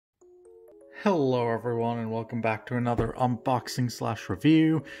Hello everyone and welcome back to another unboxing slash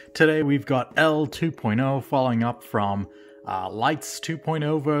review. Today we've got L 2.0 following up from Light's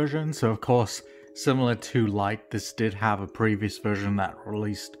 2.0 version. So of course, similar to Light, this did have a previous version that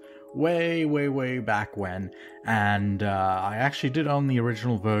released way back when. And I actually did own the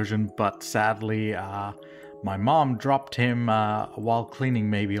original version, but sadly my mom dropped him while cleaning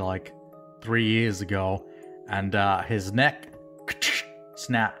maybe like 3 years ago. And his neck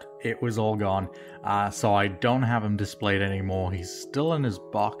snapped. It was all gone, so I don't have him displayed anymore. He's still in his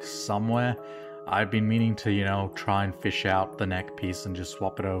box somewhere. I've been meaning to, try and fish out the neck piece and just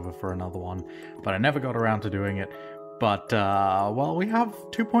swap it over for another one, but I never got around to doing it. But, well, we have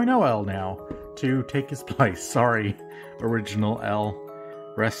 2.0 L now to take his place. Sorry, original L,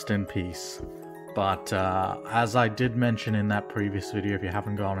 rest in peace. But, as I did mention in that previous video, if you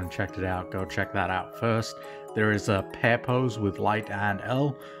haven't gone and checked it out, go check that out first. There is a pair pose with Light and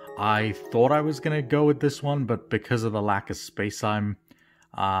L. I thought I was going to go with this one, but because of the lack of space I'm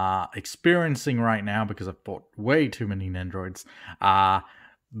experiencing right now, because I've bought way too many Nendoroids,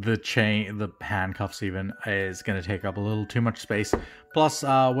 the handcuffs even, is going to take up a little too much space. Plus,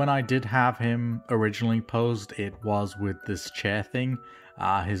 when I did have him originally posed, it was with this chair thing,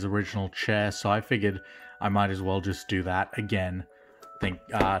 his original chair, so I figured I might as well just do that again.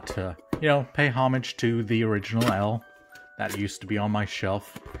 To, pay homage to the original L that used to be on my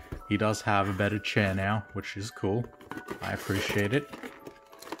shelf. He does have a better chair now, which is cool. I appreciate it.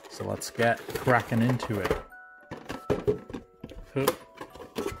 So let's get cracking into it.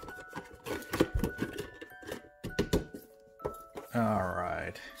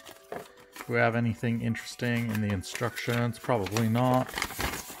 Alright. Do we have anything interesting in the instructions? Probably not.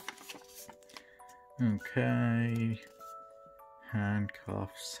 Okay.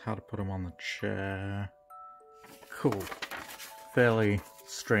 Handcuffs, how to put them on the chair. Cool. Fairly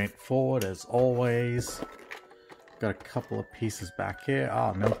straightforward as always. Got a couple of pieces back here.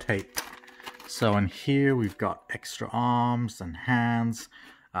 Oh, no tape. So in here we've got extra arms and hands.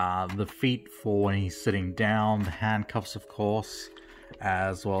 The feet for when he's sitting down. The handcuffs, of course.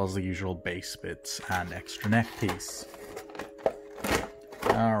 As well as the usual base bits and extra neck piece.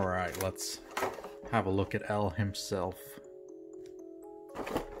 Alright, let's have a look at L himself.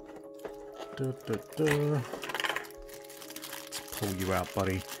 Let's pull you out,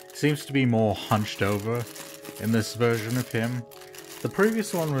 buddy. Seems to be more hunched over in this version of him. The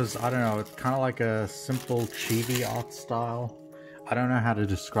previous one was, I don't know, it's kind of like a simple chibi art style. I don't know how to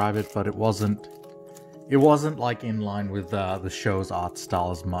describe it, but it wasn't like in line with the show's art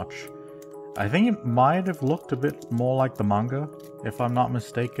style as much. I think it might have looked a bit more like the manga, if I'm not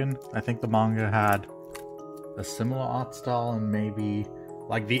mistaken. I think the manga had a similar art style and maybe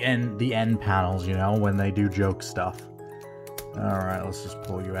like the end panels, when they do joke stuff. Alright, let's just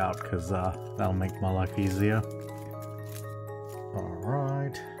pull you out, because that'll make my life easier.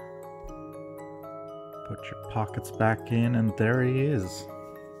 Alright. Put your pockets back in, and there he is.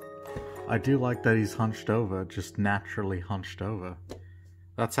 I do like that he's hunched over, just naturally hunched over.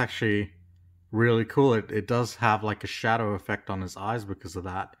 That's actually really cool. It does have like a shadow effect on his eyes because of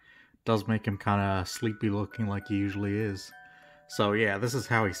that. It does make him kind of sleepy looking like he usually is. So yeah, this is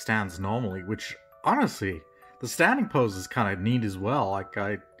how he stands normally, which, honestly, the standing pose is kind of neat as well. Like,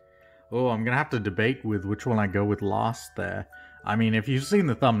 I'm gonna have to debate with which one I go with last there. I mean, if you've seen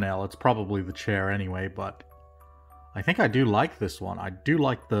the thumbnail, it's probably the chair anyway, but I think I do like this one. I do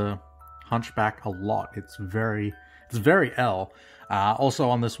like the hunchback a lot. It's very L. Also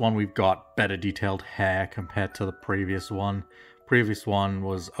on this one, we've got better detailed hair compared to the previous one. Previous one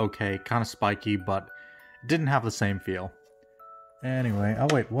was okay, kind of spiky, but didn't have the same feel. Anyway, oh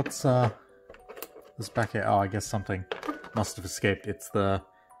wait, what's this back here? Oh, I guess something must have escaped. It's the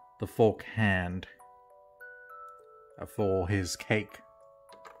fork hand for his cake.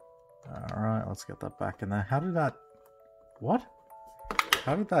 Alright, let's get that back in there. How did that... What?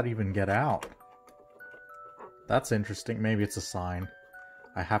 How did that even get out? That's interesting. Maybe it's a sign.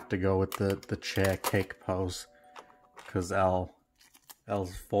 I have to go with the chair cake pose. Because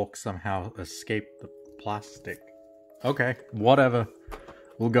L's fork somehow escaped the plastic. Okay, whatever.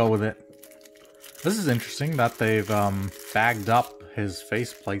 We'll go with it. This is interesting that they've bagged up his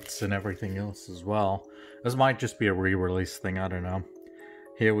faceplates and everything else as well. This might just be a re-release thing, I don't know.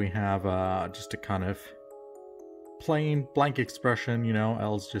 Here we have just a kind of plain blank expression,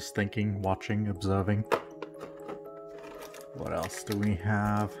 L's just thinking, watching, observing. What else do we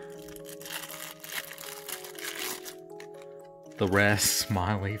have? The rare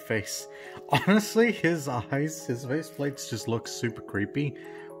smiley face. Honestly, his eyes, his faceplates just look super creepy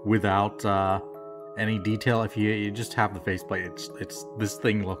without any detail. If you just have the faceplate, it's this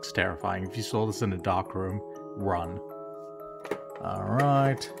thing looks terrifying. If you saw this in a dark room, run.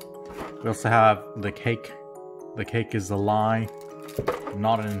 Alright. We also have the cake. The cake is a lie.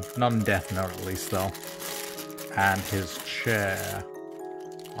 Not in Death Note at least though. And his chair.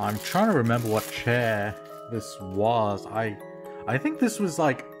 I'm trying to remember what chair this was. I think this was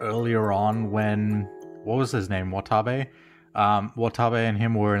like earlier on when, what was his name? Watabe? Watabe and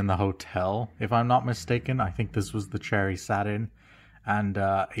him were in the hotel, if I'm not mistaken. I think this was the chair he sat in and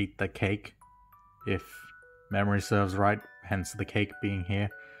ate the cake, if memory serves right, hence the cake being here.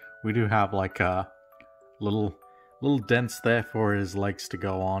 We do have like a little dents there for his legs to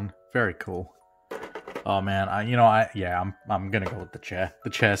go on. Very cool. Oh man, I'm gonna go with the chair. The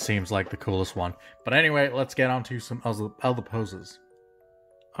chair seems like the coolest one. But anyway, let's get on to some other poses.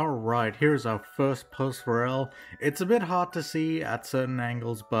 Alright, here's our first pose for L. It's a bit hard to see at certain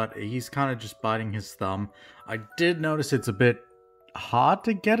angles, but he's kind of just biting his thumb. I did notice it's a bit hard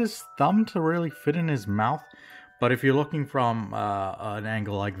to get his thumb to really fit in his mouth, but if you're looking from an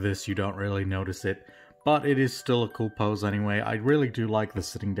angle like this, you don't really notice it. But it is still a cool pose anyway. I really do like the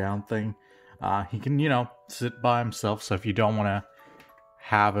sitting down thing. He can, you know, sit by himself, so if you don't want to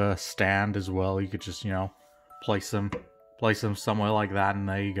have a stand as well, you could just, you know, place him somewhere like that, and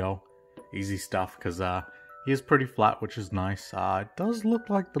there you go. Easy stuff, because he is pretty flat, which is nice. It does look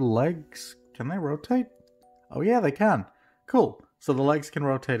like the legs, can they rotate? Oh yeah, they can. Cool. So the legs can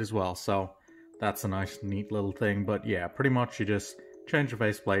rotate as well, so that's a nice, neat little thing. But yeah, pretty much you just change the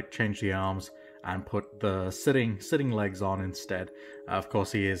faceplate, change the arms, and put the sitting legs on instead. Of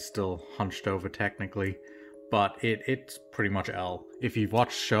course, he is still hunched over technically, but it's pretty much L. If you've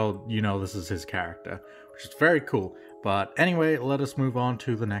watched the show, you know this is his character, which is very cool. But anyway, let us move on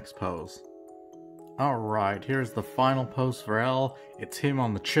to the next pose. Alright, here's the final pose for L. It's him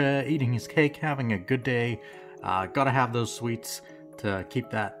on the chair, eating his cake, having a good day. Gotta have those sweets to keep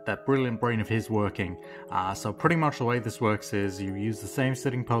that brilliant brain of his working. So pretty much the way this works is you use the same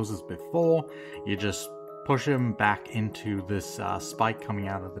sitting pose as before. You just push him back into this spike coming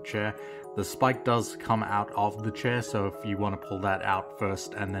out of the chair. The spike does come out of the chair, so if you want to pull that out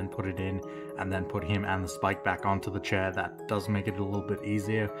first and then put it in, and then put him and the spike back onto the chair, that does make it a little bit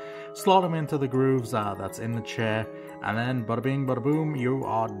easier. Slot him into the grooves that's in the chair, and then bada bing bada boom, you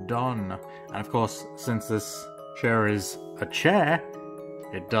are done. And of course, since this chair is a chair,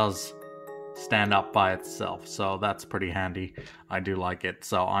 it does stand up by itself, so that's pretty handy. I do like it,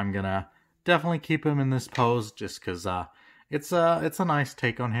 so I'm gonna definitely keep him in this pose just because it's a nice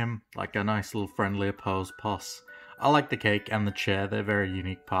take on him, like a nice little friendlier pose. Plus, I like the cake and the chair, they're very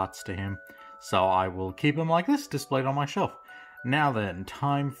unique parts to him, so I will keep him like this, displayed on my shelf. Now then,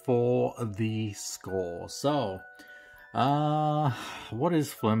 time for the score. So, what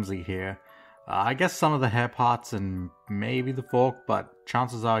is flimsy here? I guess some of the hair parts and maybe the fork, but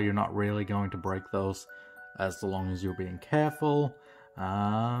chances are you're not really going to break those as long as you're being careful.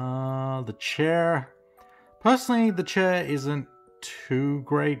 The chair. Personally, the chair isn't too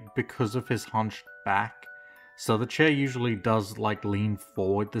great because of his hunched back. So the chair usually does like lean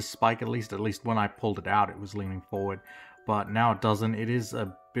forward, this spike at least when I pulled it out it was leaning forward. But now it doesn't. It is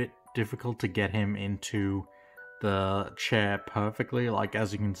a bit difficult to get him into the chair perfectly. Like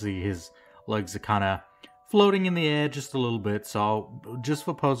as you can see, his legs are kind of floating in the air just a little bit, so just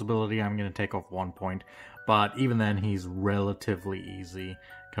for posability I'm going to take off 1 point, but even then he's relatively easy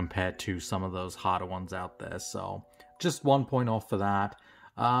compared to some of those harder ones out there, so just 1 point off for that.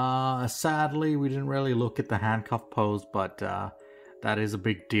 Sadly, we didn't really look at the handcuff pose, but that is a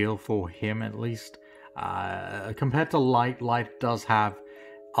big deal for him at least. Compared to Light does have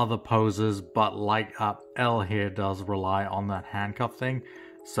other poses, but L here does rely on that handcuff thing.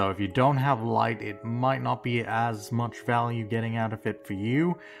 So if you don't have Light, it might not be as much value getting out of it for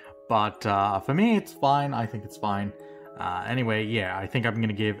you. But for me, it's fine. I think it's fine. Anyway, yeah, I think I'm going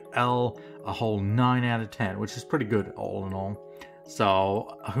to give L a whole 9 out of 10, which is pretty good all in all.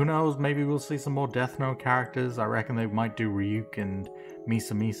 So who knows, maybe we'll see some more Death Note characters. I reckon they might do Ryuk and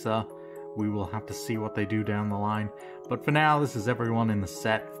Misa. We will have to see what they do down the line. But for now, this is everyone in the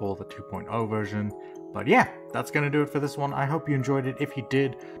set for the 2.0 version. But yeah, that's going to do it for this one. I hope you enjoyed it. If you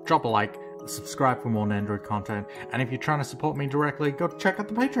did, drop a like, subscribe for more Nendoroid content, and if you're trying to support me directly, go check out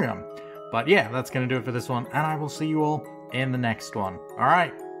the Patreon. But yeah, that's going to do it for this one, and I will see you all in the next one.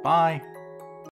 Alright, bye!